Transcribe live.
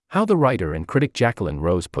How the writer and critic Jacqueline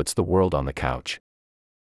Rose puts the world on the couch.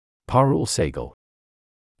 Parul Sehgal.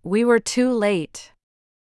 We were too late.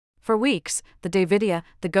 For weeks, the Davidia,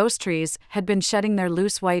 the ghost trees, had been shedding their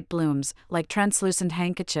loose white blooms, like translucent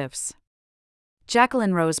handkerchiefs.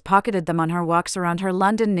 Jacqueline Rose pocketed them on her walks around her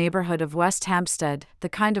London neighbourhood of West Hampstead, the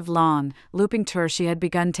kind of lawn, looping tour she had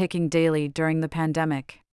begun taking daily during the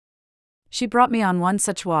pandemic. She brought me on one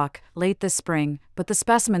such walk, late this spring, but the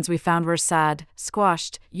specimens we found were sad,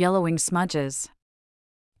 squashed, yellowing smudges.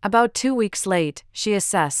 About 2 weeks late, she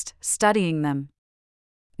assessed, studying them.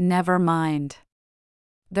 Never mind.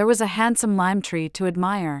 There was a handsome lime tree to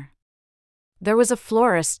admire. There was a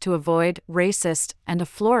florist to avoid, racist, and a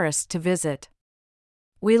florist to visit.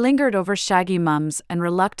 We lingered over shaggy mums and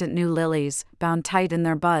reluctant new lilies, bound tight in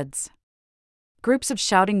their buds. Groups of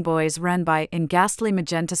shouting boys ran by in ghastly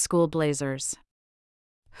magenta school blazers.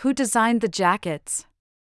 Who designed the jackets?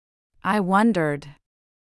 I wondered.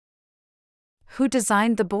 Who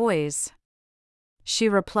designed the boys? She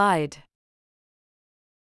replied.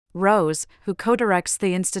 Rose, who co-directs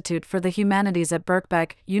the Institute for the Humanities at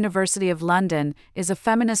Birkbeck, University of London, is a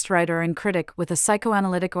feminist writer and critic with a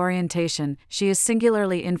psychoanalytic orientation. She is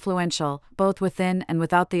singularly influential, both within and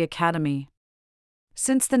without the Academy.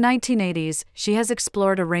 Since the 1980s, she has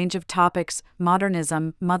explored a range of topics: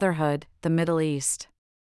 modernism, motherhood, the Middle East.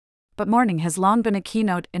 But mourning has long been a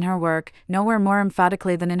keynote in her work, nowhere more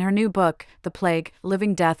emphatically than in her new book, The Plague,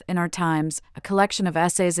 Living Death in Our Times, a collection of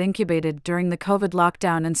essays incubated during the COVID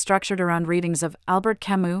lockdown and structured around readings of Albert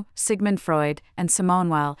Camus, Sigmund Freud, and Simone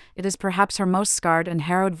Weil. It is perhaps her most scarred and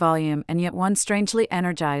harrowed volume, and yet one strangely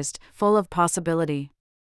energized, full of possibility.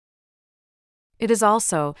 It is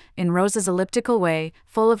also, in Rose's elliptical way,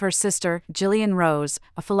 full of her sister, Gillian Rose,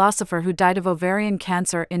 a philosopher who died of ovarian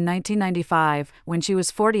cancer in 1995, when she was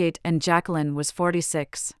 48 and Jacqueline was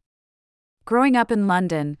 46. Growing up in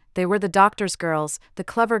London, they were the doctor's girls, the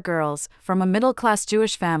clever girls, from a middle-class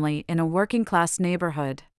Jewish family in a working-class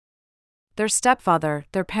neighborhood. Their stepfather,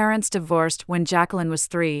 their parents divorced when Jacqueline was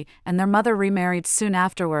 3, and their mother remarried soon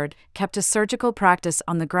afterward, kept a surgical practice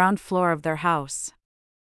on the ground floor of their house.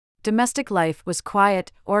 Domestic life was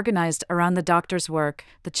quiet, organized around the doctor's work,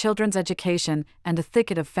 the children's education, and a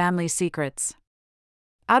thicket of family secrets.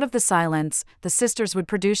 Out of the silence, the sisters would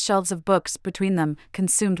produce shelves of books between them,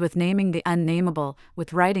 consumed with naming the unnameable,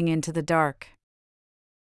 with writing into the dark.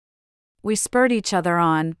 We spurred each other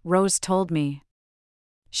on, Rose told me.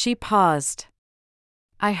 She paused.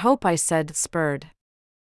 I hope I said spurred.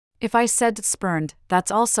 If I said spurned,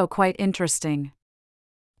 that's also quite interesting.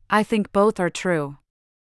 I think both are true.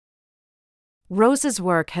 Rose's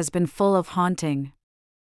work has been full of haunting.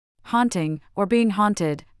 Haunting, or being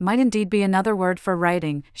haunted, might indeed be another word for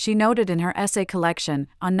writing, she noted in her essay collection,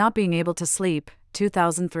 On Not Being Able to Sleep,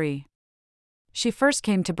 2003. She first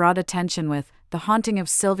came to broad attention with The Haunting of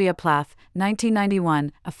Sylvia Plath,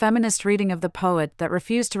 1991, a feminist reading of the poet that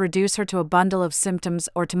refused to reduce her to a bundle of symptoms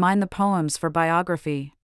or to mine the poems for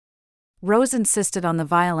biography. Rose insisted on the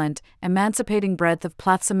violent, emancipating breadth of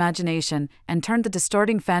Plath's imagination and turned the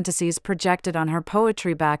distorting fantasies projected on her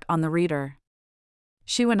poetry back on the reader.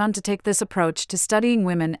 She went on to take this approach to studying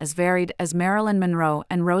women as varied as Marilyn Monroe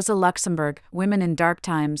and Rosa Luxemburg. Women in Dark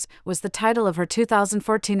Times was the title of her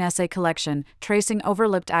 2014 essay collection, tracing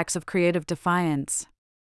overlooked acts of creative defiance.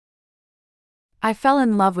 I fell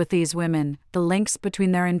in love with these women, the links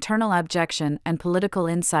between their internal abjection and political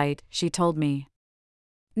insight, she told me.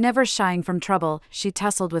 Never shying from trouble, she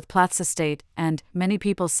tussled with Plath's estate and, many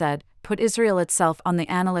people said, put Israel itself on the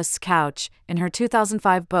analyst's couch. In her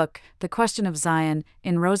 2005 book, The Question of Zion,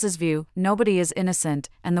 in Rose's view, nobody is innocent,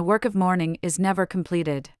 and the work of mourning is never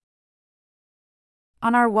completed.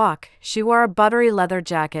 On our walk, she wore a buttery leather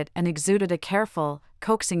jacket and exuded a careful,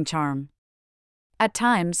 coaxing charm. At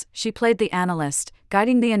times, she played the analyst,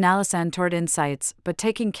 guiding the analysand toward insights, but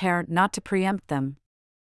taking care not to preempt them.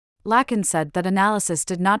 Lacan said that analysis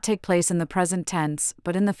did not take place in the present tense,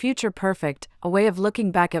 but in the future perfect, a way of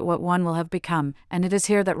looking back at what one will have become, and it is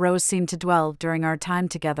here that Rose seemed to dwell during our time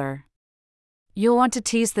together. You'll want to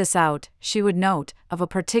tease this out, she would note, of a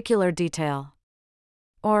particular detail.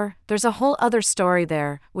 Or, there's a whole other story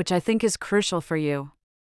there, which I think is crucial for you.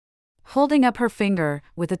 Holding up her finger,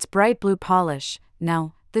 with its bright blue polish,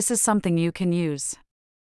 now, this is something you can use.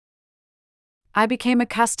 I became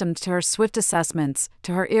accustomed to her swift assessments,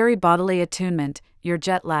 to her eerie bodily attunement. You're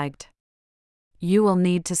jet-lagged. You will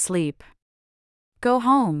need to sleep. Go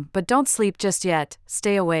home, but don't sleep just yet,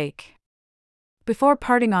 stay awake. Before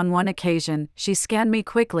parting on one occasion, she scanned me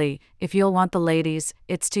quickly. If you'll want the ladies,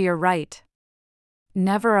 it's to your right.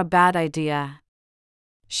 Never a bad idea.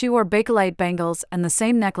 She wore bakelite bangles and the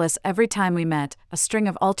same necklace every time we met, a string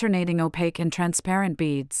of alternating opaque and transparent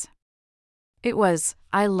beads. It was,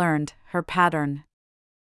 I learned, her pattern.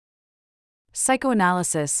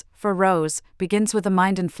 Psychoanalysis, for Rose, begins with a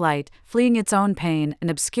mind in flight, fleeing its own pain and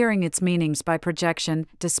obscuring its meanings by projection,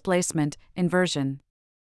 displacement, inversion.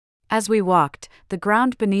 As we walked, the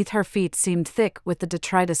ground beneath her feet seemed thick with the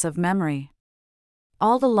detritus of memory.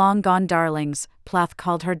 All the long-gone darlings, Plath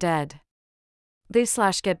called her dead.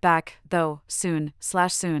 They/get back, though, soon.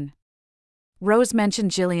 Rose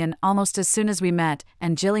mentioned Jillian almost as soon as we met,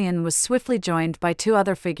 and Jillian was swiftly joined by two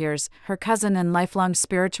other figures, her cousin and lifelong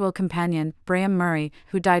spiritual companion, Graham Murray,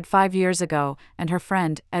 who died 5 years ago, and her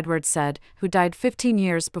friend, Edward said, who died 15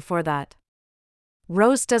 years before that.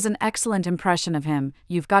 Rose does an excellent impression of him.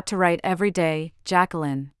 You've got to write every day,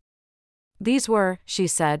 Jacqueline. These were, she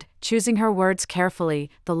said, choosing her words carefully,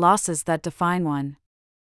 the losses that define one.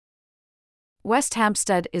 West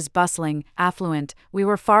Hampstead is bustling, affluent. We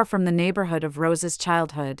were far from the neighborhood of Rose's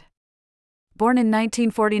childhood. Born in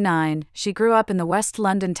 1949, she grew up in the West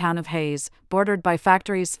London town of Hayes, bordered by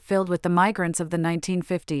factories filled with the migrants of the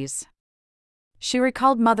 1950s. She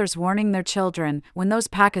recalled mothers warning their children, when those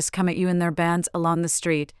Packas come at you in their bands along the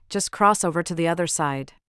street, just cross over to the other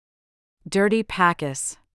side. Dirty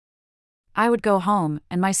Packas. I would go home,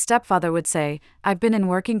 and my stepfather would say, I've been in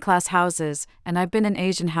working-class houses, and I've been in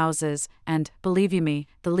Asian houses, and, believe you me,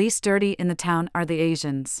 the least dirty in the town are the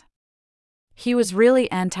Asians. He was really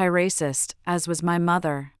anti-racist, as was my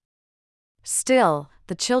mother. Still,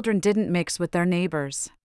 the children didn't mix with their neighbors.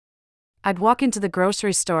 I'd walk into the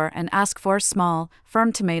grocery store and ask for small,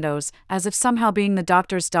 firm tomatoes, as if somehow being the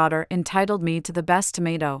doctor's daughter entitled me to the best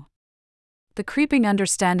tomato. The creeping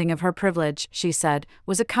understanding of her privilege, she said,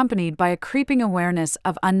 was accompanied by a creeping awareness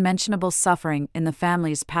of unmentionable suffering in the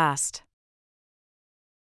family's past.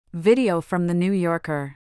 Video from The New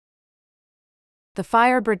Yorker. The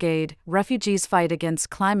Fire Brigade, Refugees Fight Against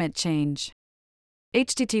Climate Change.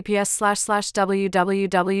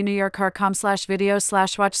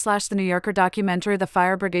 https://www.newyorker.com/video/watch/ The New Yorker documentary The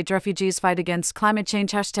Fire Brigade Refugees Fight Against Climate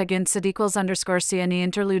Change #insid=_CNE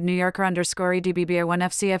interlude New Yorker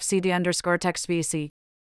 _EDBA1FCFCD _text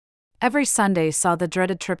Every Sunday saw the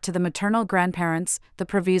dreaded trip to the maternal grandparents, the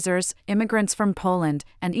Provisors, immigrants from Poland,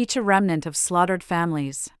 and each a remnant of slaughtered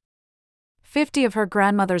families. 50 of her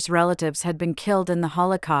grandmother's relatives had been killed in the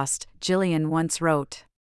Holocaust, Jillian once wrote.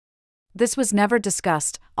 This was never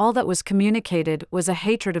discussed, all that was communicated was a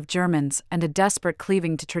hatred of Germans and a desperate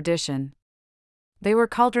cleaving to tradition. They were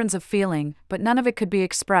cauldrons of feeling, but none of it could be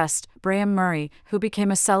expressed, Graham Murray, who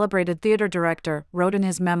became a celebrated theater director, wrote in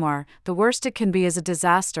his memoir, the worst it can be is a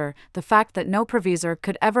disaster, the fact that no provisor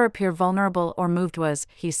could ever appear vulnerable or moved was,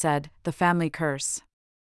 he said, the family curse.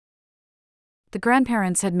 The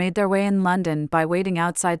grandparents had made their way in London by waiting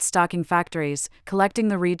outside stocking factories, collecting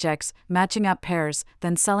the rejects, matching up pairs,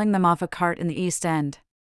 then selling them off a cart in the East End.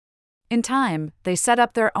 In time, they set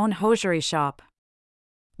up their own hosiery shop.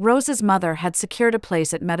 Rose's mother had secured a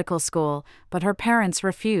place at medical school, but her parents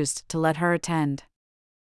refused to let her attend.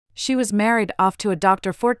 She was married off to a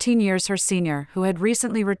doctor 14 years her senior who had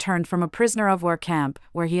recently returned from a prisoner of war camp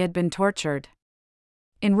where he had been tortured.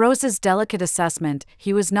 In Rose's delicate assessment,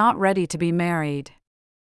 he was not ready to be married.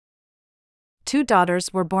 2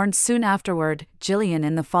 daughters were born soon afterward, Jillian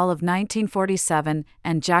in the fall of 1947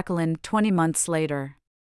 and Jacqueline 20 months later.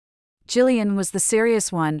 Jillian was the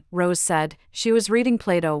serious one, Rose said. She was reading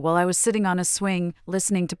Plato while I was sitting on a swing,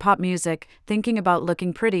 listening to pop music, thinking about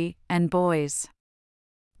looking pretty, and boys.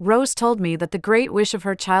 Rose told me that the great wish of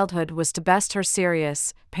her childhood was to best her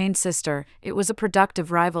serious, pained sister. It was a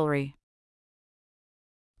productive rivalry.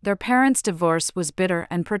 Their parents' divorce was bitter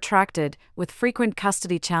and protracted, with frequent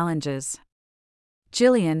custody challenges.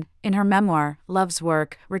 Jillian, in her memoir, Love's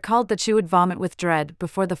Work, recalled that she would vomit with dread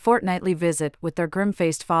before the fortnightly visit with their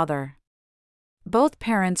grim-faced father. Both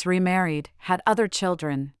parents remarried, had other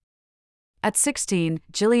children. At 16,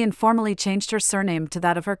 Jillian formally changed her surname to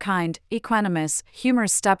that of her kind, equanimous,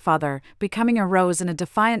 humorous stepfather, becoming a Rose in a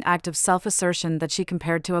defiant act of self-assertion that she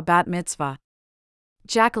compared to a bat mitzvah.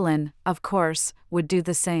 Jacqueline, of course, would do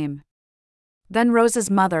the same. Then Rose's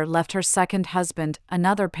mother left her second husband,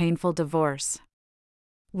 another painful divorce.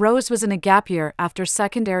 Rose was in a gap year after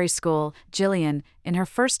secondary school, Jillian, in her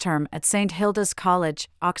first term at St. Hilda's College,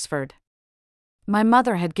 Oxford. My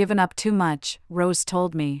mother had given up too much, Rose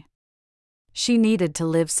told me. She needed to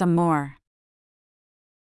live some more.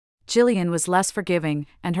 Jillian was less forgiving,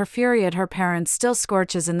 and her fury at her parents still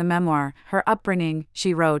scorches in the memoir. Her upbringing,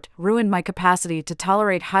 she wrote, ruined my capacity to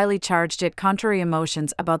tolerate highly charged yet contrary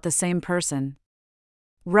emotions about the same person.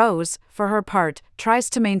 Rose, for her part, tries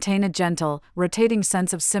to maintain a gentle, rotating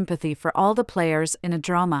sense of sympathy for all the players in a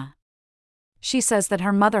drama. She says that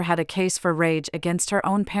her mother had a case for rage against her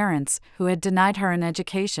own parents, who had denied her an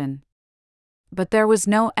education. But there was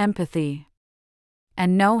no empathy.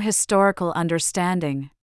 And no historical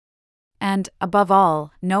understanding. And, above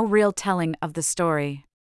all, no real telling of the story.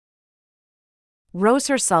 Rose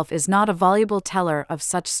herself is not a voluble teller of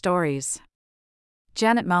such stories.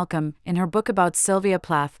 Janet Malcolm, in her book about Sylvia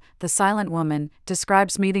Plath, The Silent Woman,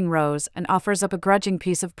 describes meeting Rose and offers up a grudging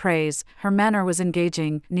piece of praise. Her manner was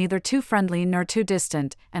engaging, neither too friendly nor too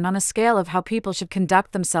distant, and on a scale of how people should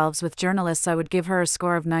conduct themselves with journalists, I would give her a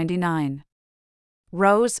score of 99.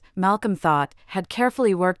 Rose, Malcolm thought, had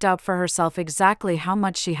carefully worked out for herself exactly how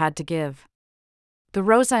much she had to give. The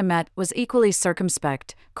Rose I met was equally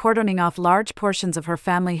circumspect, cordoning off large portions of her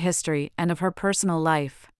family history and of her personal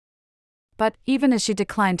life. But, even as she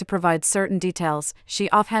declined to provide certain details, she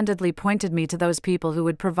offhandedly pointed me to those people who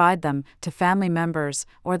would provide them, to family members,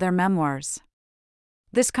 or their memoirs.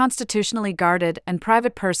 This constitutionally guarded and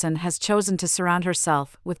private person has chosen to surround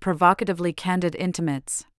herself with provocatively candid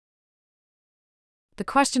intimates. The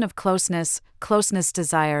question of closeness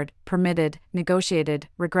desired, permitted, negotiated,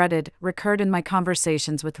 regretted, recurred in my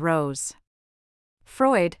conversations with Rose.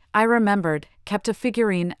 Freud, I remembered, kept a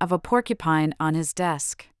figurine of a porcupine on his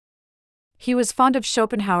desk. He was fond of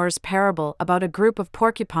Schopenhauer's parable about a group of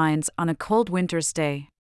porcupines on a cold winter's day.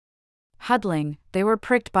 Huddling, they were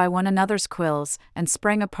pricked by one another's quills, and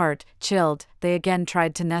sprang apart, chilled, they again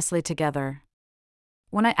tried to nestle together.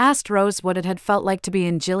 When I asked Rose what it had felt like to be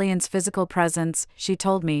in Gillian's physical presence, she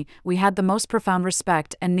told me, we had the most profound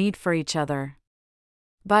respect and need for each other.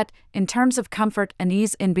 But, in terms of comfort and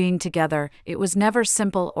ease in being together, it was never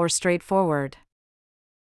simple or straightforward.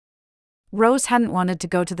 Rose hadn't wanted to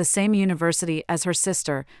go to the same university as her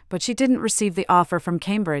sister, but she didn't receive the offer from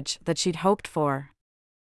Cambridge that she'd hoped for.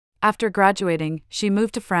 After graduating, she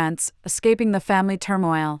moved to France, escaping the family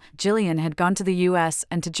turmoil. Gillian had gone to the US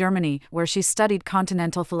and to Germany, where she studied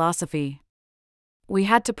continental philosophy. We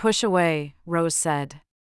had to push away, Rose said.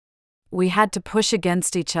 We had to push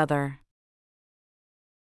against each other.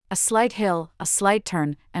 A slight hill, a slight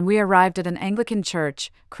turn, and we arrived at an Anglican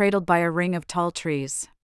church, cradled by a ring of tall trees.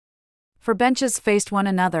 4 benches faced one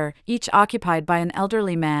another, each occupied by an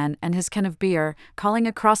elderly man and his can of beer, calling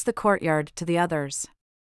across the courtyard to the others.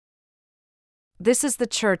 This is the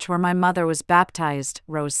church where my mother was baptized,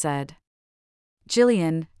 Rose said.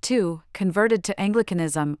 Gillian, too, converted to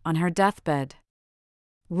Anglicanism on her deathbed.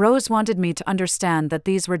 Rose wanted me to understand that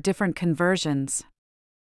these were different conversions.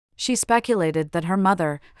 She speculated that her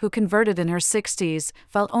mother, who converted in her 60s,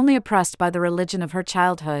 felt only oppressed by the religion of her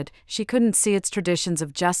childhood. She couldn't see its traditions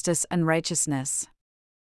of justice and righteousness.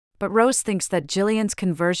 But Rose thinks that Gillian's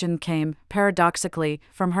conversion came, paradoxically,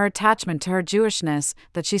 from her attachment to her Jewishness,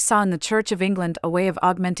 that she saw in the Church of England a way of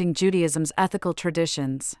augmenting Judaism's ethical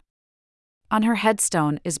traditions. On her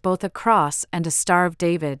headstone is both a cross and a Star of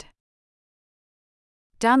David.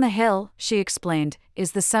 Down the hill, she explained,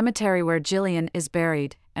 is the cemetery where Gillian is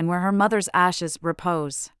buried, and where her mother's ashes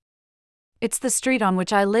repose. It's the street on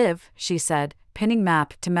which I live, she said, pinning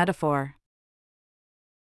map to metaphor.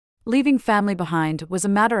 Leaving family behind was a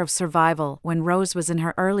matter of survival when Rose was in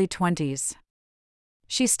her early 20s.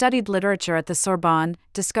 She studied literature at the Sorbonne,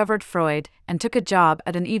 discovered Freud, and took a job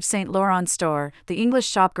at an Yves Saint Laurent store, the English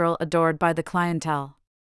shopgirl adored by the clientele.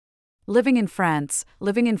 Living in France,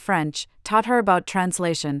 living in French, taught her about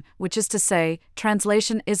translation, which is to say,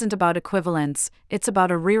 translation isn't about equivalence, it's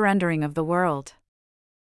about a re-rendering of the world.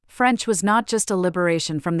 French was not just a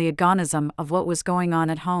liberation from the agonism of what was going on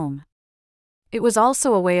at home. It was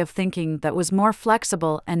also a way of thinking that was more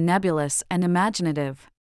flexible and nebulous and imaginative.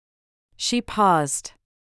 She paused.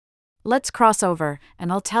 Let's cross over,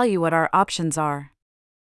 and I'll tell you what our options are.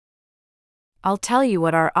 I'll tell you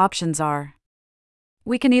what our options are.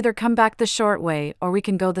 We can either come back the short way or we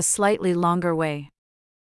can go the slightly longer way.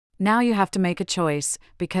 Now you have to make a choice,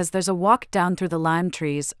 because there's a walk down through the lime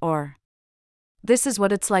trees, or... This is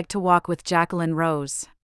what it's like to walk with Jacqueline Rose.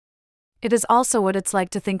 It is also what it's like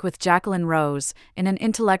to think with Jacqueline Rose, in an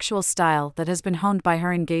intellectual style that has been honed by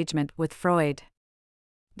her engagement with Freud.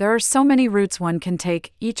 There are so many routes one can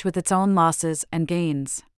take, each with its own losses and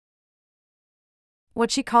gains. What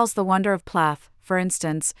she calls the wonder of Plath, for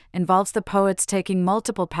instance, involves the poets taking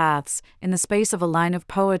multiple paths. In the space of a line of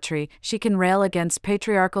poetry, she can rail against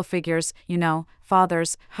patriarchal figures,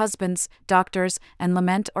 fathers, husbands, doctors, and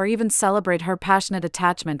lament or even celebrate her passionate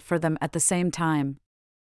attachment for them at the same time.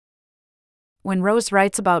 When Rose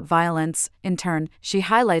writes about violence, in turn, she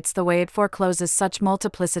highlights the way it forecloses such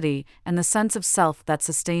multiplicity and the sense of self that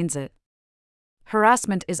sustains it.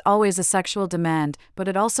 Harassment is always a sexual demand, but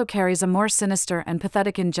it also carries a more sinister and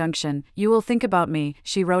pathetic injunction. You will think about me,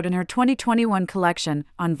 she wrote in her 2021 collection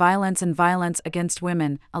on violence and violence against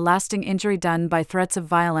women. A lasting injury done by threats of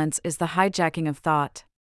violence is the hijacking of thought.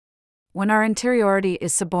 When our interiority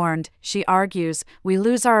is suborned, she argues, we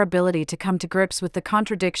lose our ability to come to grips with the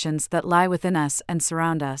contradictions that lie within us and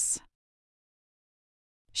surround us.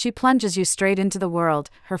 She plunges you straight into the world,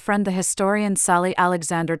 her friend the historian Sally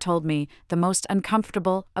Alexander told me, the most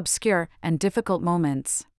uncomfortable, obscure, and difficult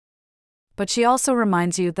moments. But she also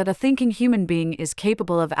reminds you that a thinking human being is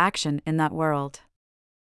capable of action in that world.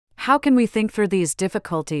 How can we think through these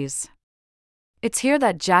difficulties? It's here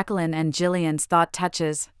that Jacqueline and Jillian's thought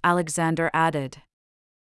touches, Alexander added.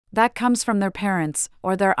 That comes from their parents,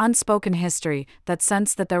 or their unspoken history, that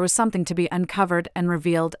sense that there was something to be uncovered and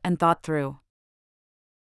revealed and thought through.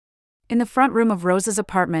 In the front room of Rose's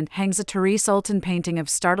apartment hangs a Therese Olton painting of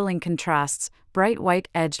startling contrasts, bright white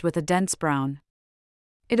edged with a dense brown.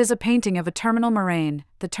 It is a painting of a terminal moraine,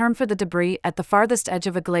 the term for the debris at the farthest edge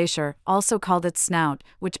of a glacier, also called its snout,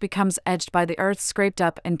 which becomes edged by the earth scraped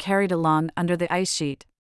up and carried along under the ice sheet.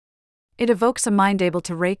 It evokes a mind able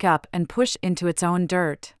to rake up and push into its own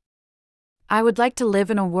dirt. I would like to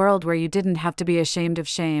live in a world where you didn't have to be ashamed of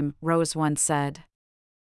shame, Rose once said.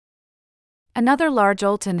 Another large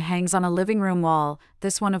Olton hangs on a living room wall,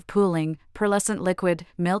 this one of pooling, pearlescent liquid,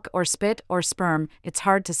 milk or spit or sperm, it's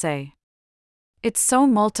hard to say. It's so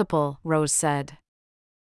multiple, Rose said.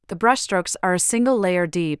 The brushstrokes are a single layer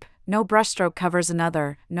deep, no brushstroke covers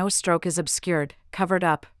another, no stroke is obscured, covered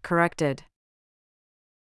up, corrected.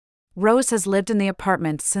 Rose has lived in the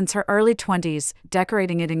apartment since her early 20s,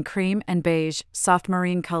 decorating it in cream and beige, soft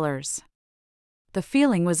marine colors. The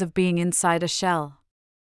feeling was of being inside a shell.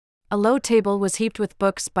 A low table was heaped with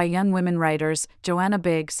books by young women writers, Joanna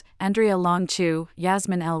Biggs, Andrea Long Chu,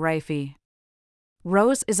 Yasmin El Raifi.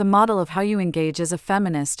 Rose is a model of how you engage as a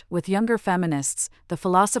feminist with younger feminists, the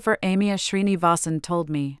philosopher Amia Srinivasan told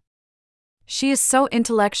me. She is so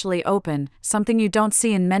intellectually open, something you don't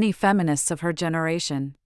see in many feminists of her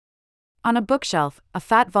generation. On a bookshelf, a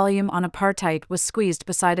fat volume on apartheid was squeezed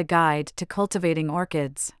beside a guide to cultivating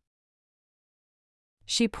orchids.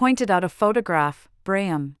 She pointed out a photograph,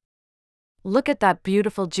 Braham. Look at that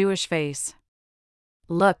beautiful Jewish face.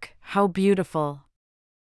 Look, how beautiful.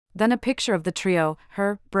 Then a picture of the trio,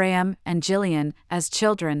 her, Braham, and Jillian, as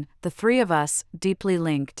children, the three of us, deeply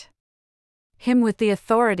linked. Him with the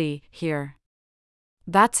authority, here.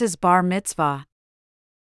 That's his bar mitzvah.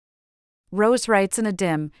 Rose writes in a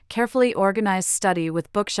dim, carefully organized study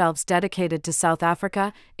with bookshelves dedicated to South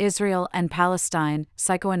Africa, Israel, and Palestine,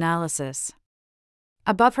 psychoanalysis.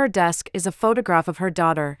 Above her desk is a photograph of her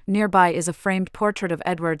daughter, nearby is a framed portrait of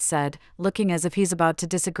Edward said, looking as if he's about to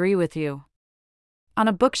disagree with you. On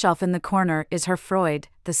a bookshelf in the corner is her Freud,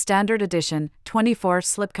 the standard edition, 24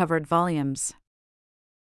 slipcovered volumes.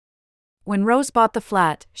 When Rose bought the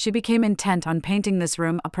flat, she became intent on painting this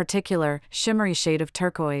room a particular, shimmery shade of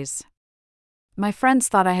turquoise. My friends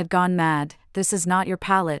thought I had gone mad, this is not your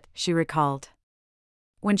palette, she recalled.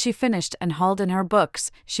 When she finished and hauled in her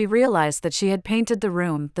books, she realized that she had painted the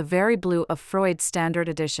room the very blue of Freud's standard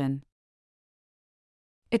edition.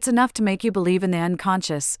 It's enough to make you believe in the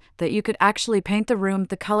unconscious, that you could actually paint the room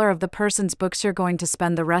the color of the person's books you're going to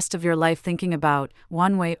spend the rest of your life thinking about,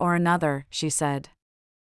 one way or another, she said.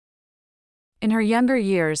 In her younger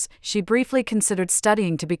years, she briefly considered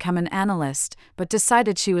studying to become an analyst, but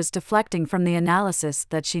decided she was deflecting from the analysis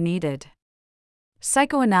that she needed.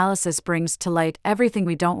 Psychoanalysis brings to light everything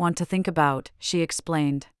we don't want to think about, she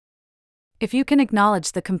explained. If you can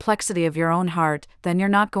acknowledge the complexity of your own heart, then you're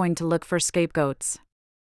not going to look for scapegoats.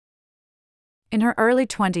 In her early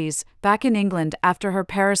 20s, back in England after her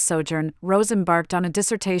Paris sojourn, Rose embarked on a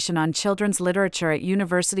dissertation on children's literature at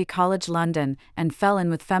University College London and fell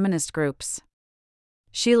in with feminist groups.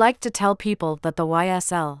 She liked to tell people that the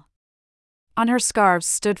YSL on her scarves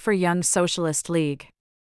stood for Young Socialist League.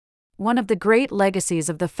 One of the great legacies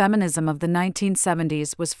of the feminism of the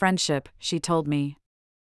 1970s was friendship, she told me.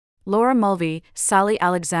 Laura Mulvey, Sally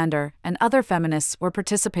Alexander, and other feminists were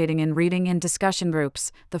participating in reading and discussion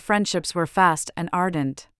groups. The friendships were fast and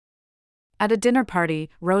ardent. At a dinner party,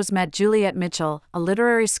 Rose met Juliet Mitchell, a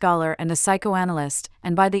literary scholar and a psychoanalyst,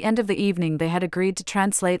 and by the end of the evening they had agreed to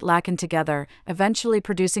translate Lacan together, eventually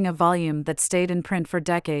producing a volume that stayed in print for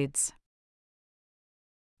decades.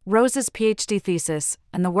 Rose's PhD thesis,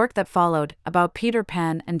 and the work that followed, about Peter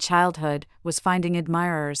Pan and childhood, was finding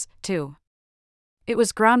admirers, too. It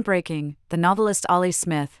was groundbreaking, the novelist Ollie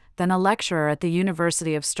Smith, then a lecturer at the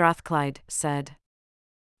University of Strathclyde, said.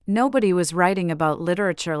 Nobody was writing about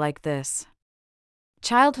literature like this.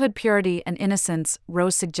 Childhood purity and innocence,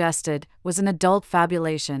 Rose suggested, was an adult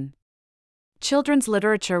fabulation. Children's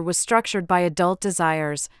literature was structured by adult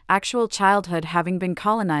desires, actual childhood having been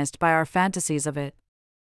colonized by our fantasies of it.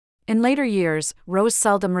 In later years, Rose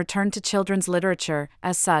seldom returned to children's literature,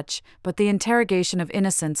 as such, but the interrogation of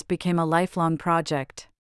innocence became a lifelong project.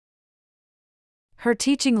 Her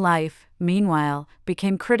teaching life, meanwhile,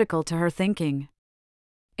 became critical to her thinking.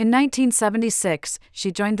 In 1976,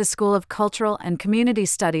 she joined the School of Cultural and Community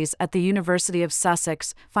Studies at the University of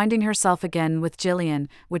Sussex, finding herself again with Gillian,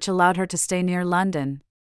 which allowed her to stay near London.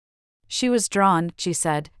 She was drawn, she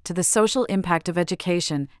said, to the social impact of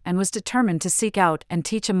education and was determined to seek out and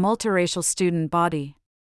teach a multiracial student body.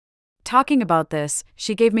 Talking about this,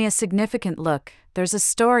 she gave me a significant look. There's a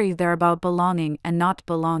story there about belonging and not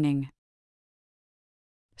belonging.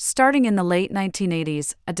 Starting in the late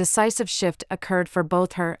 1980s, a decisive shift occurred for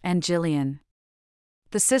both her and Gillian.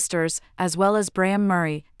 The sisters, as well as Graham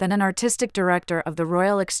Murray, then an artistic director of the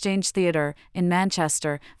Royal Exchange Theatre in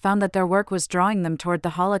Manchester, found that their work was drawing them toward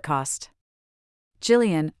the Holocaust.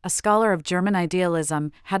 Gillian, a scholar of German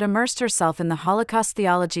idealism, had immersed herself in the Holocaust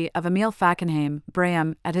theology of Emil Fackenheim.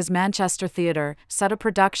 Graham, at his Manchester theatre, set a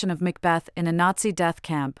production of Macbeth in a Nazi death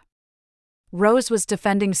camp. Rose was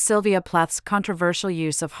defending Sylvia Plath's controversial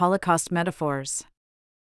use of Holocaust metaphors.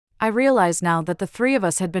 I realize now that the three of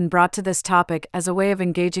us had been brought to this topic as a way of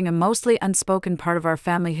engaging a mostly unspoken part of our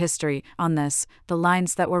family history. On this, the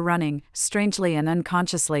lines that were running, strangely and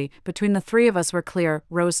unconsciously, between the three of us were clear,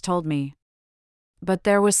 Rose told me. But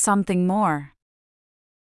there was something more.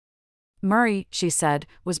 Murray, she said,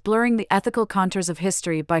 was blurring the ethical contours of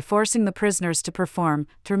history by forcing the prisoners to perform,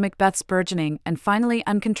 through Macbeth's burgeoning and finally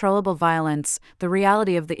uncontrollable violence, the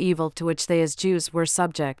reality of the evil to which they as Jews were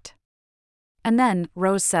subject. And then,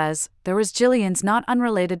 Rose says, there was Gillian's not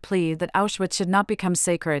unrelated plea that Auschwitz should not become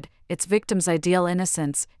sacred, its victims' ideal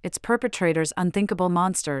innocence, its perpetrators unthinkable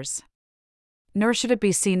monsters. Nor should it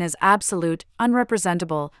be seen as absolute,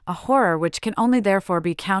 unrepresentable, a horror which can only therefore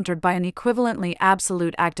be countered by an equivalently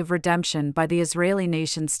absolute act of redemption by the Israeli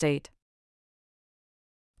nation-state.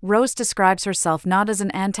 Rose describes herself not as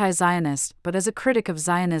an anti-Zionist, but as a critic of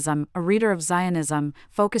Zionism, a reader of Zionism,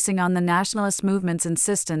 focusing on the nationalist movement's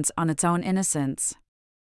insistence on its own innocence.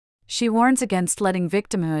 She warns against letting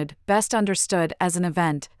victimhood, best understood as an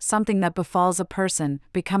event, something that befalls a person,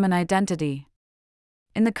 become an identity.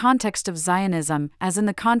 In the context of Zionism, as in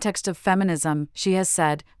the context of feminism, she has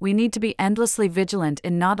said, we need to be endlessly vigilant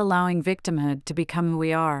in not allowing victimhood to become who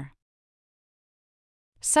we are.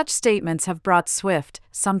 Such statements have brought swift,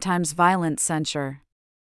 sometimes violent censure.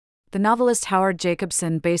 The novelist Howard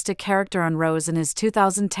Jacobson based a character on Rose in his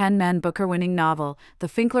 2010 Man Booker-winning novel, The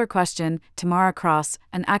Finkler Question. Tamara Cross,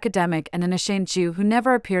 an academic and an ashamed Jew who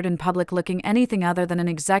never appeared in public looking anything other than an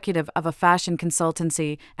executive of a fashion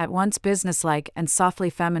consultancy, at once businesslike and softly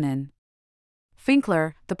feminine.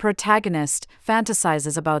 Finkler, the protagonist,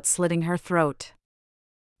 fantasizes about slitting her throat.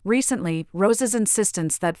 Recently, Rose's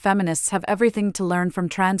insistence that feminists have everything to learn from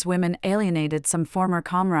trans women alienated some former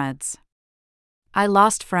comrades. I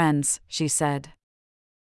lost friends, she said.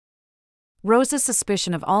 Rose's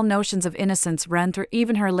suspicion of all notions of innocence ran through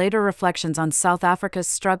even her later reflections on South Africa's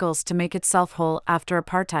struggles to make itself whole after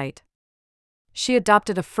apartheid. She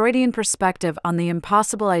adopted a Freudian perspective on the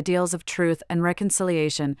impossible ideals of truth and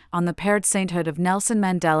reconciliation, on the paired sainthood of Nelson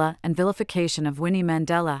Mandela and vilification of Winnie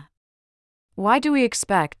Mandela. Why do we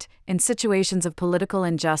expect, in situations of political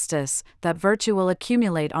injustice, that virtue will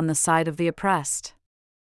accumulate on the side of the oppressed?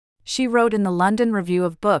 She wrote in the London Review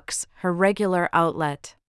of Books, her regular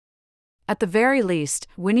outlet. At the very least,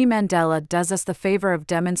 Winnie Mandela does us the favor of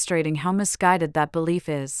demonstrating how misguided that belief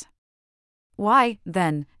is. Why,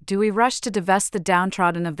 then, do we rush to divest the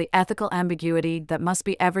downtrodden of the ethical ambiguity that must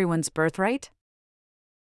be everyone's birthright?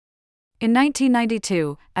 In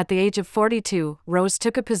 1992, at the age of 42, Rose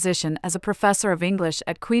took a position as a professor of English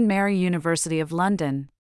at Queen Mary University of London.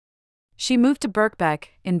 She moved to Birkbeck,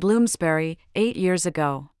 in Bloomsbury, 8 years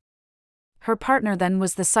ago. Her partner then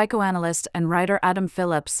was the psychoanalyst and writer Adam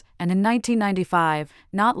Phillips, and in 1995,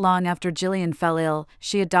 not long after Gillian fell ill,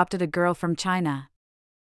 she adopted a girl from China.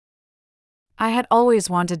 I had always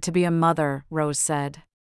wanted to be a mother, Rose said.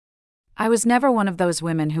 I was never one of those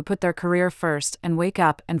women who put their career first and wake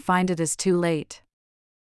up and find it is too late.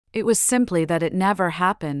 It was simply that it never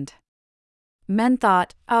happened. Men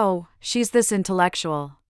thought, oh, she's this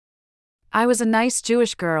intellectual. I was a nice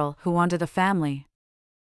Jewish girl who wanted a family.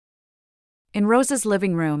 In Rose's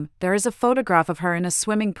living room, there is a photograph of her in a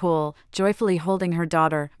swimming pool, joyfully holding her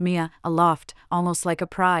daughter, Mia, aloft, almost like a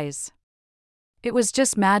prize. It was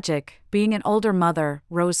just magic, being an older mother,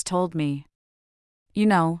 Rose told me. You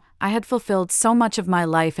know, I had fulfilled so much of my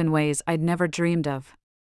life in ways I'd never dreamed of.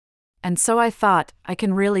 And so I thought, I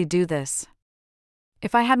can really do this.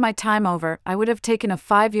 If I had my time over, I would have taken a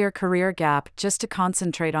 5-year career gap just to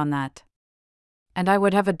concentrate on that. And I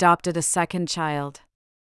would have adopted a second child.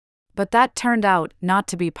 But that turned out not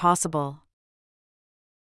to be possible.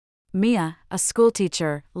 Mia, a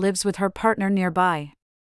schoolteacher, lives with her partner nearby.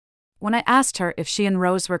 When I asked her if she and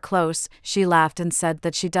Rose were close, she laughed and said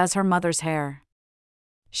that she does her mother's hair.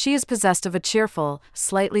 She is possessed of a cheerful,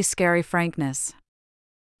 slightly scary frankness.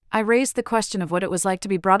 I raised the question of what it was like to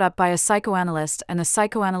be brought up by a psychoanalyst and a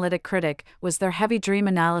psychoanalytic critic. Was there heavy dream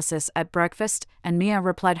analysis at breakfast? And Mia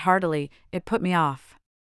replied heartily, it put me off.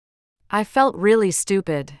 I felt really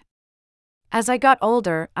stupid. As I got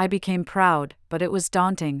older, I became proud, but it was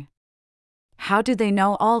daunting. How do they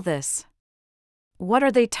know all this? What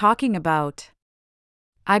are they talking about?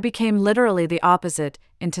 I became literally the opposite,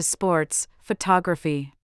 into sports,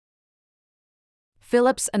 photography.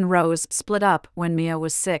 Phillips and Rose split up when Mia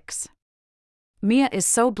was 6. Mia is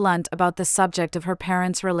so blunt about the subject of her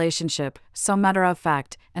parents' relationship, so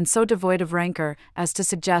matter-of-fact, and so devoid of rancor, as to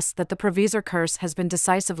suggest that the provisor curse has been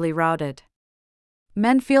decisively routed.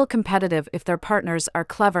 Men feel competitive if their partners are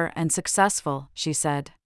clever and successful, she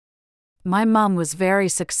said. My mom was very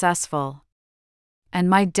successful. And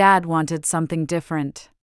my dad wanted something different.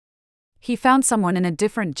 He found someone in a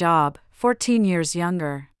different job, 14 years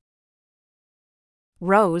younger.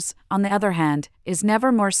 Rose, on the other hand, is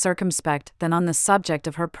never more circumspect than on the subject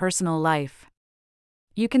of her personal life.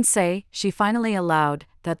 You can say, she finally allowed,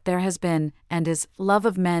 that there has been, and is, love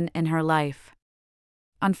of men in her life.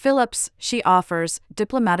 On Phillips, she offers,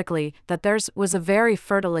 diplomatically, that theirs was a very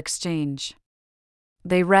fertile exchange.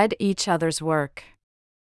 They read each other's work.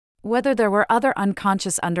 Whether there were other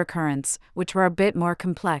unconscious undercurrents, which were a bit more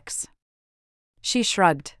complex. She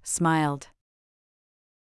shrugged, smiled.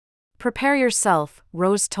 Prepare yourself,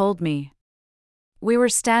 Rose told me. We were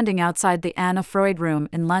standing outside the Anna Freud room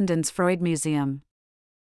in London's Freud Museum.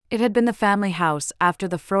 It had been the family house after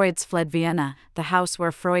the Freuds fled Vienna, the house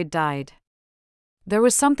where Freud died. There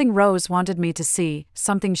was something Rose wanted me to see,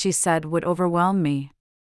 something she said would overwhelm me.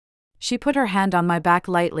 She put her hand on my back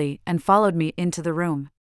lightly and followed me into the room.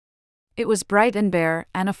 It was bright and bare,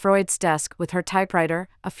 Anna Freud's desk with her typewriter,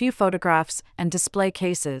 a few photographs, and display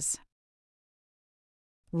cases.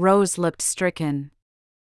 Rose looked stricken.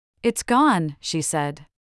 It's gone, she said.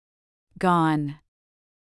 Gone.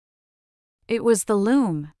 It was the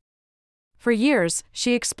loom. For years,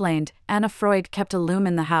 she explained, Anna Freud kept a loom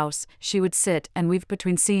in the house. She would sit and weave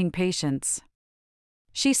between seeing patients.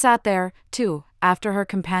 She sat there, too, after her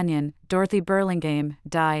companion, Dorothy Burlingame,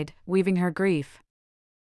 died, weaving her grief.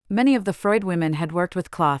 Many of the Freud women had worked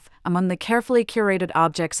with cloth. Among the carefully curated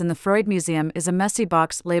objects in the Freud Museum is a messy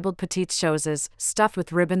box labeled petites choses, stuffed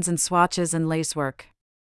with ribbons and swatches and lacework.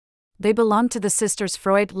 They belonged to the sisters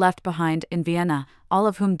Freud left behind in Vienna, all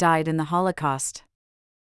of whom died in the Holocaust.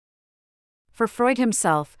 For Freud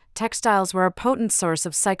himself, textiles were a potent source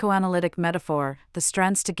of psychoanalytic metaphor, the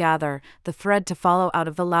strands to gather, the thread to follow out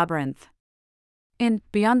of the labyrinth. In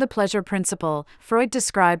Beyond the Pleasure Principle, Freud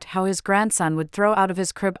described how his grandson would throw out of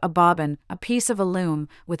his crib a bobbin, a piece of a loom,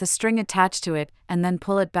 with a string attached to it, and then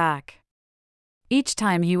pull it back. Each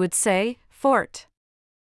time he would say, Fort.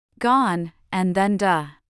 Gone, and then duh.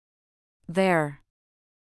 There.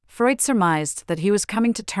 Freud surmised that he was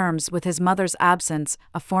coming to terms with his mother's absence,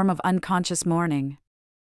 a form of unconscious mourning.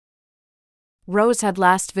 Rose had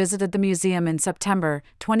last visited the museum in September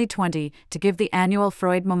 2020 to give the annual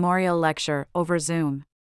Freud Memorial Lecture over Zoom.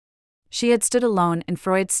 She had stood alone in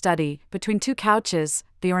Freud's study, between two couches,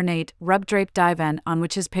 the ornate, rug-draped divan on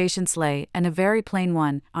which his patients lay and a very plain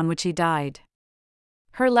one, on which he died.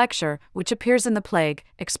 Her lecture, which appears in The Plague,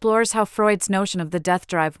 explores how Freud's notion of the death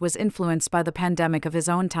drive was influenced by the pandemic of his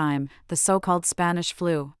own time, the so-called Spanish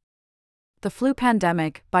flu. The flu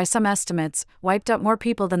pandemic, by some estimates, wiped out more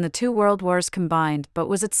people than the 2 world wars combined, but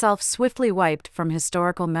was itself swiftly wiped from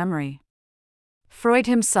historical memory. Freud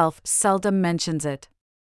himself seldom mentions it.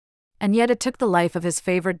 And yet it took the life of his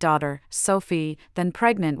favorite daughter, Sophie, then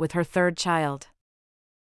pregnant with her 3rd child.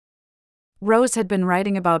 Rose had been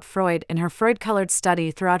writing about Freud in her Freud-colored study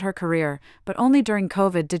throughout her career, but only during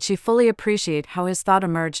COVID did she fully appreciate how his thought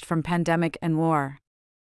emerged from pandemic and war.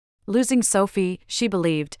 Losing Sophie, she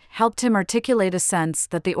believed, helped him articulate a sense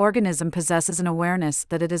that the organism possesses an awareness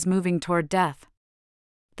that it is moving toward death.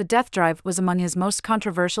 The death drive was among his most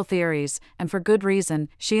controversial theories, and for good reason,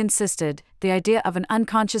 she insisted. The idea of an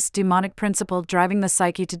unconscious demonic principle driving the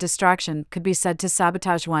psyche to distraction could be said to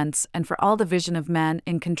sabotage once and for all the vision of man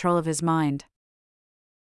in control of his mind.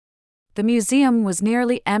 The museum was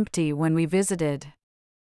nearly empty when we visited.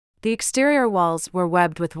 The exterior walls were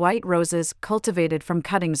webbed with white roses cultivated from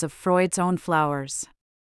cuttings of Freud's own flowers.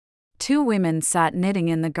 2 women sat knitting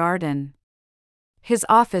in the garden. His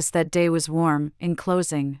office that day was warm,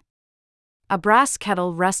 enclosing. A brass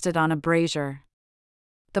kettle rested on a brazier.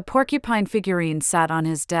 The porcupine figurine sat on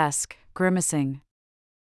his desk, grimacing.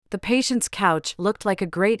 The patient's couch looked like a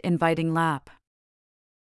great inviting lap.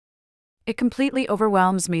 "It completely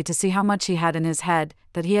overwhelms me to see how much he had in his head,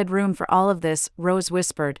 that he had room for all of this," Rose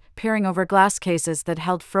whispered, peering over glass cases that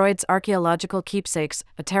held Freud's archaeological keepsakes,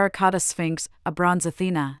 a terracotta sphinx, a bronze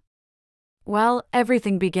Athena. "Well,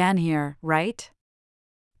 everything began here, right?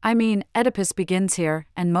 I mean, Oedipus begins here,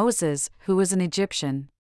 and Moses, who was an Egyptian.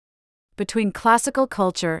 Between classical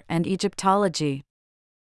culture and Egyptology.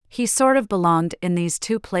 He sort of belonged in these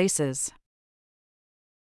 2 places."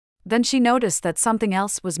 Then she noticed that something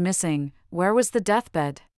else was missing. Where was the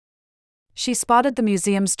deathbed? She spotted the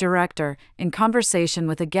museum's director, in conversation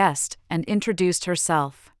with a guest, and introduced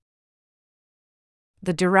herself.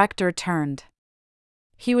 The director turned.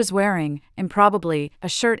 He was wearing, improbably, a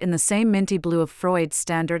shirt in the same minty blue of Freud's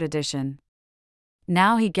Standard Edition.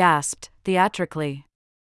 Now he gasped, theatrically.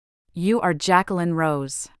 "You are Jacqueline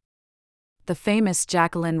Rose. The famous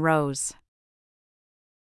Jacqueline Rose."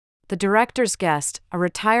 The director's guest, a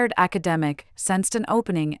retired academic, sensed an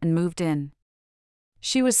opening and moved in.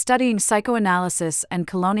 She was studying psychoanalysis and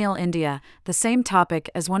colonial India, the same topic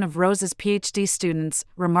as one of Rose's PhD students.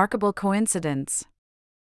 Remarkable coincidence.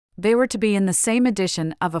 They were to be in the same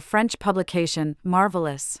edition of a French publication.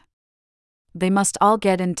 Marvelous. They must all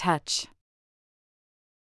get in touch.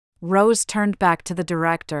 Rose turned back to the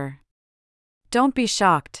director. "Don't be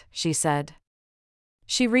shocked," she said.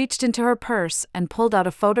 She reached into her purse and pulled out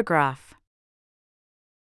a photograph.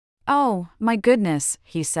 "Oh, my goodness,"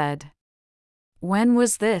 he said. "When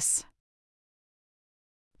was this?"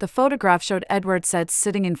 The photograph showed Edward Said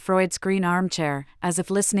sitting in Freud's green armchair, as if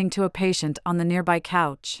listening to a patient on the nearby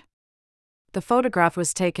couch. The photograph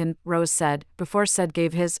was taken, Rose said, before Said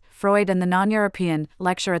gave his Freud and the Non-European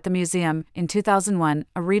lecture at the museum in 2001,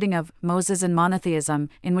 a reading of Moses and Monotheism,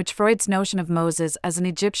 in which Freud's notion of Moses as an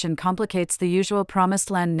Egyptian complicates the usual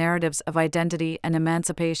promised land narratives of identity and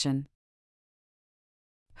emancipation.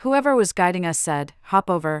 "Whoever was guiding us said, 'Hop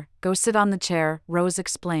over, go sit on the chair,'" Rose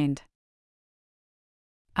explained.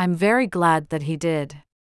 "I'm very glad that he did.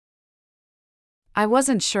 I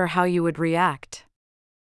wasn't sure how you would react.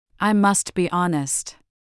 I must be honest.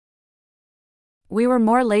 We were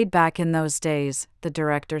more laid back in those days," the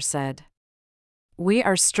director said. "We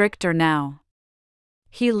are stricter now."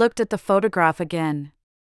 He looked at the photograph again.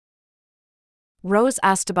 Rose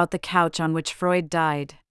asked about the couch on which Freud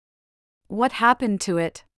died. "What happened to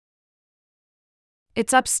it?"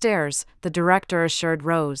 "It's upstairs," the director assured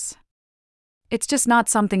Rose. "It's just not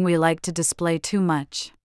something we like to display too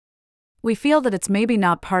much. We feel that it's maybe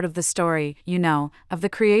not part of the story, of the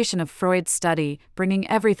creation of Freud's study, bringing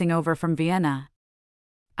everything over from Vienna.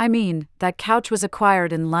 I mean, that couch was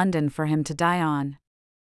acquired in London for him to die on."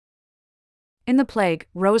 In The Plague,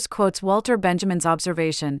 Rose quotes Walter Benjamin's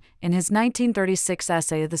observation, in his 1936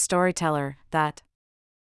 essay The Storyteller, that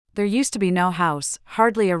there used to be no house,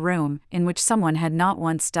 hardly a room, in which someone had not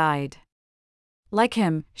once died. Like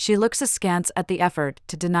him, she looks askance at the effort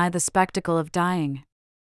to deny the spectacle of dying.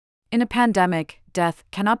 In a pandemic, death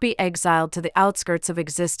cannot be exiled to the outskirts of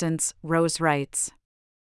existence, Rose writes.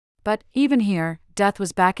 But, even here, death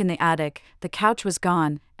was back in the attic, the couch was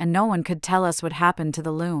gone, and no one could tell us what happened to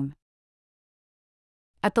the loom.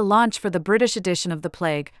 At the launch for the British edition of The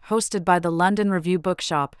Plague, hosted by the London Review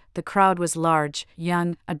Bookshop, the crowd was large,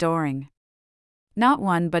 young, adoring. Not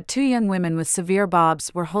 1 but 2 young women with severe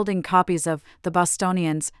bobs were holding copies of The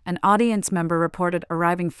Bostonians, an audience member reported,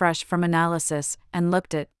 arriving fresh from analysis, and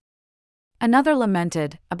looked at. Another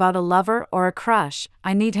lamented, about a lover or a crush,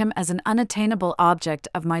 "I need him as an unattainable object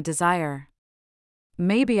of my desire.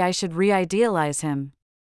 Maybe I should re-idealize him."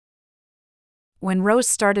 When Rose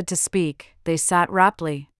started to speak, they sat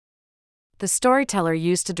raptly. The storyteller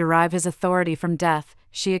used to derive his authority from death,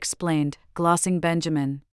 she explained, glossing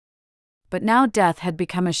Benjamin. But now death had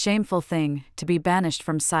become a shameful thing, to be banished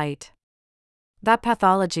from sight. That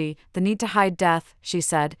pathology, the need to hide death, she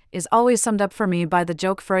said, is always summed up for me by the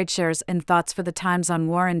joke Freud shares in Thoughts for the Times on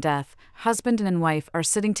War and Death. Husband and wife are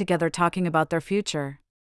sitting together talking about their future.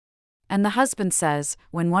 And the husband says,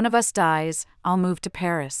 "When one of us dies, I'll move to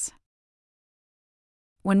Paris."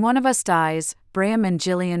 When one of us dies, Braham and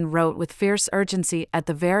Gillian wrote with fierce urgency at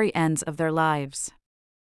the very ends of their lives.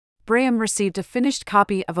 Braham received a finished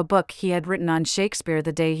copy of a book he had written on Shakespeare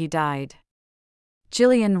the day he died.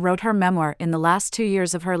 Jillian wrote her memoir in the last 2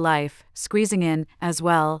 years of her life, squeezing in, as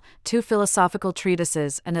well, 2 philosophical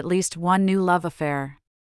treatises and at least 1 new love affair.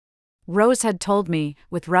 Rose had told me,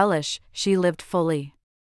 with relish, she lived fully.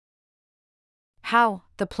 How,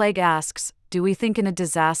 the plague asks, do we think in a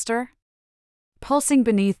disaster? Pulsing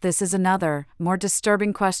beneath this is another, more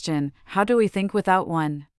disturbing question: how do we think without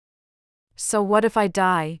one? So what if I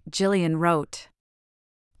die? Jillian wrote.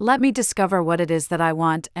 Let me discover what it is that I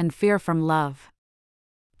want and fear from love.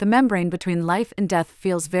 The membrane between life and death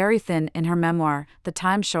feels very thin in her memoir, the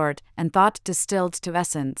time short, and thought distilled to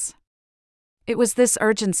essence. It was this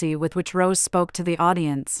urgency with which Rose spoke to the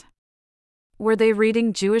audience. Were they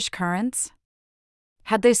reading Jewish Currents?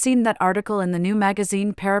 Had they seen that article in the new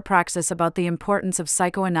magazine Parapraxis about the importance of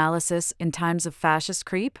psychoanalysis in times of fascist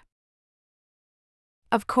creep?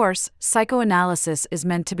 Of course, psychoanalysis is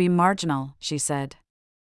meant to be marginal, she said.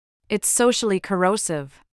 It's socially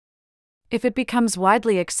corrosive. If it becomes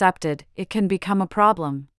widely accepted, it can become a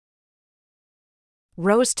problem.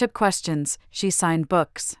 Rose took questions, she signed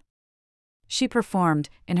books. She performed,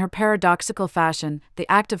 in her paradoxical fashion, the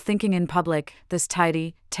act of thinking in public, this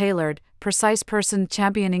tidy, tailored, precise person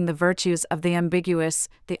championing the virtues of the ambiguous,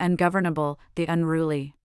 the ungovernable, the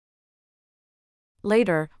unruly.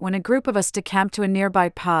 Later, when a group of us decamped to a nearby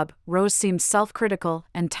pub, Rose seemed self-critical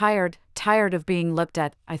and tired of being looked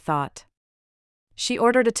at, I thought. She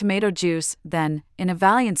ordered a tomato juice, then, in a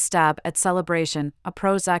valiant stab at celebration, a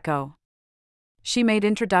Prosecco. She made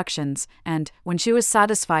introductions, and, when she was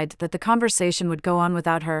satisfied that the conversation would go on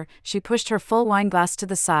without her, she pushed her full wineglass to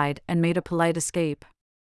the side and made a polite escape.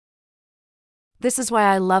 This is why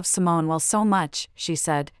I love Simone Weil so much, she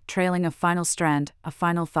said, trailing a final strand, a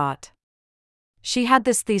final thought. She had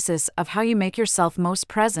this thesis of how you make yourself most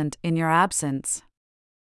present in your absence.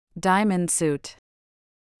 Diamond suit.